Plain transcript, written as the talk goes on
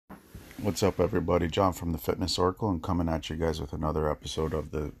What's up, everybody? John from the Fitness Oracle, and coming at you guys with another episode of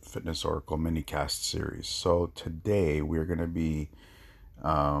the Fitness Oracle minicast series. So today we're going to be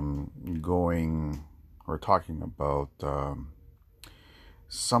going or talking about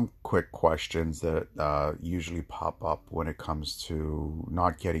some quick questions that usually pop up when it comes to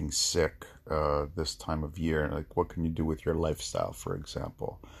not getting sick this time of year. Like, what can you do with your lifestyle, for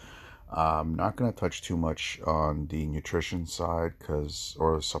example? I'm not going to touch too much on the nutrition side or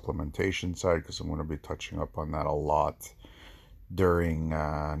the supplementation side, because I'm going to be touching up on that a lot during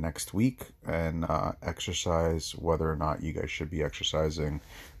next week, and exercise, whether or not you guys should be exercising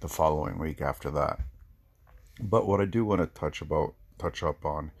the following week after that. But what I do want to touch up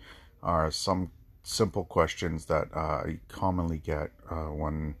on are some simple questions that I commonly get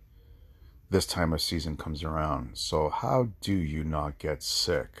when this time of season comes around. So how do you not get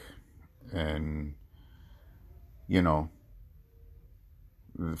sick? And you know,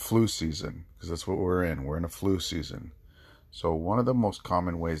 the flu season, because that's what we're in. We're in a flu season. So one of the most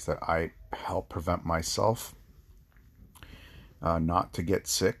common ways that I help prevent myself not to get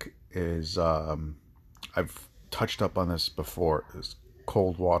sick is I've touched up on this before, is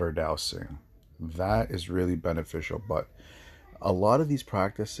cold water dousing. That is really beneficial, but a lot of these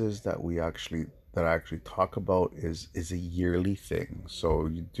practices that I actually talk about is a yearly thing. So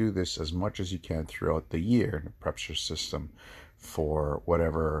you do this as much as you can throughout the year, and it preps your system for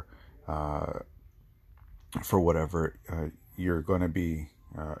whatever you're going to be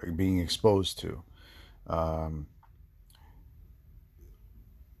being exposed to.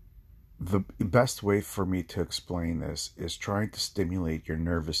 The best way for me to explain this is trying to stimulate your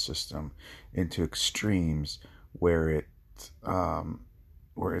nervous system into extremes where um,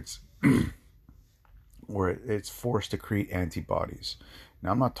 where it's where it's forced to create antibodies.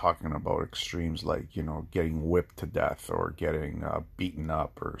 Now, I'm not talking about extremes like, getting whipped to death or getting beaten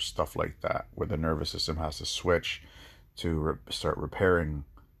up or stuff like that, where the nervous system has to switch to start repairing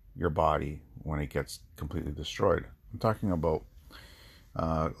your body when it gets completely destroyed. I'm talking about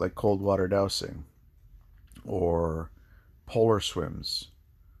like cold water dousing, or polar swims,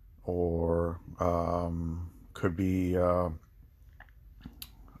 or could be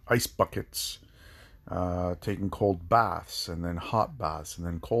ice buckets, taking cold baths, and then hot baths, and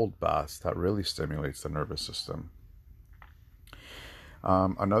then cold baths. That really stimulates the nervous system.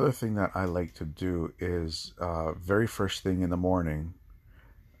 Another thing that I like to do is very first thing in the morning,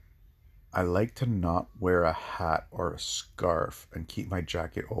 I like to not wear a hat or a scarf and keep my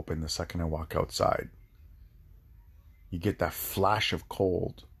jacket open the second I walk outside. You get that flash of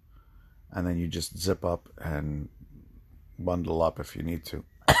cold, and then you just zip up and bundle up if you need to.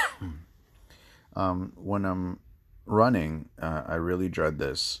 When I'm running, I really dread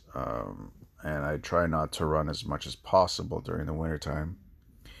this, and I try not to run as much as possible during the wintertime.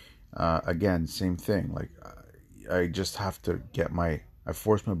 Again, same thing. Like, I just have to I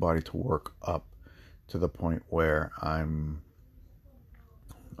force my body to work up to the point where I'm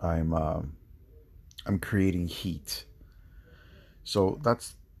creating heat. So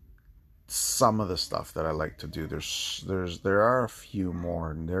that's some of the stuff that I like to do. There are a few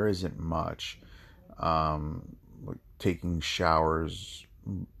more, and there isn't much. Like taking showers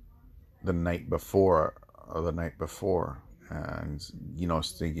the night before, and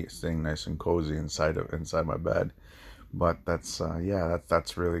staying nice and cozy inside my bed. But that's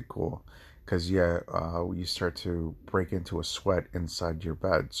really cool, because you start to break into a sweat inside your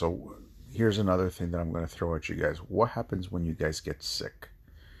bed. So here's another thing that I'm going to throw at you guys. What happens when you guys get sick?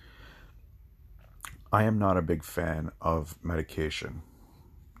 I am not a big fan of medication.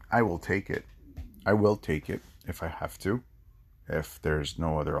 I will take it. I will take it if I have to. If there's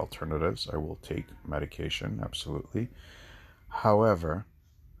no other alternatives, I will take medication, absolutely. However,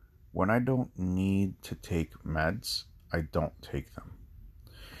 when I don't need to take meds, I don't take them.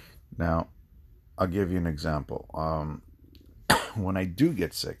 Now, I'll give you an example. When I do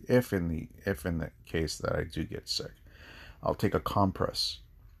get sick, if in the case that I do get sick, I'll take a compress,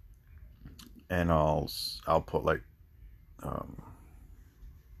 and I'll put like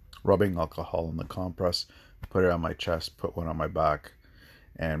rubbing alcohol in the compress, put it on my chest, put one on my back,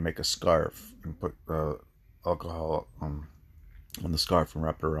 and make a scarf and put alcohol on the scarf and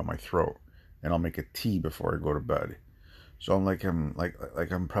wrap it around my throat. And I'll make a tea before I go to bed. So I'm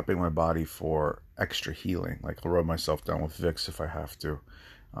prepping my body for extra healing. Like, I'll rub myself down with Vicks if I have to.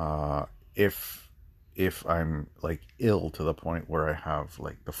 If I'm like ill to the point where I have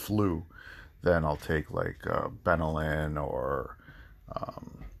like the flu, then I'll take like Benylin or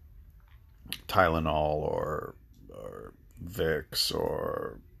Tylenol or Vicks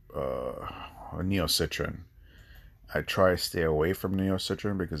or Neocitrin. I try to stay away from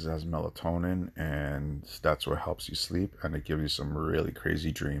neocitrin because it has melatonin, and that's what helps you sleep, and it gives you some really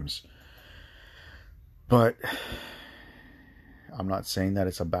crazy dreams. But I'm not saying that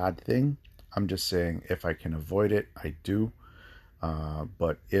it's a bad thing. I'm just saying if I can avoid it, I do.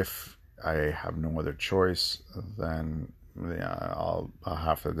 But if I have no other choice, then yeah, I'll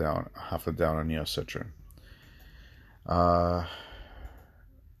have to down on neocitrin. Uh,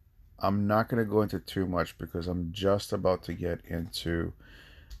 I'm not going to go into too much because I'm just about to get into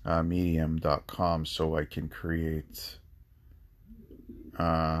medium.com so I can create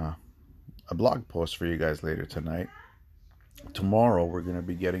a blog post for you guys later tonight. Tomorrow we're going to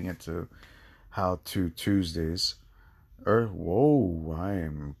be getting into How To Tuesdays. Whoa, I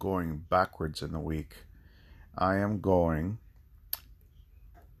am going backwards in the week. I am going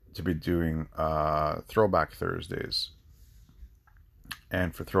to be doing Throwback Thursdays.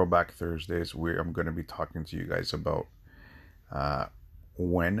 And for Throwback Thursdays, I'm going to be talking to you guys about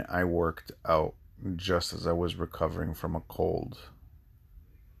when I worked out just as I was recovering from a cold,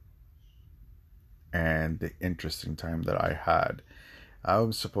 and the interesting time that I had.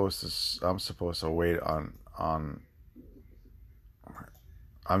 I'm supposed to wait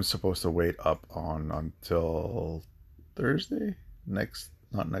I'm supposed to wait up on until Thursday,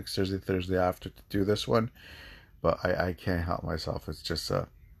 not next Thursday, Thursday after, to do this one. But I can't help myself. It's just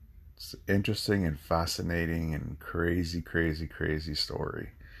it's interesting and fascinating and crazy, crazy, crazy story.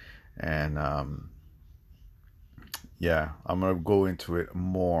 And yeah, I'm gonna go into it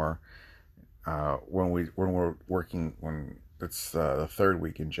more when we're working, when it's the third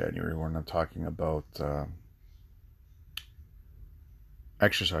week in January, when I'm talking about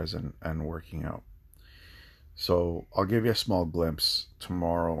exercise and working out. So I'll give you a small glimpse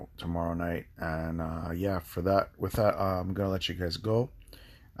tomorrow night, and yeah, with that, I'm gonna let you guys go.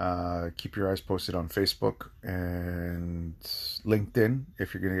 Keep your eyes posted on Facebook and LinkedIn.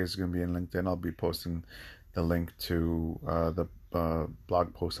 If you're guys gonna be in LinkedIn, I'll be posting the link to the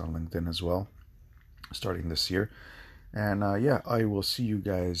blog post on LinkedIn as well, starting this year. And yeah, I will see you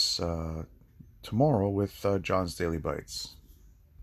guys tomorrow with John's Daily Bites.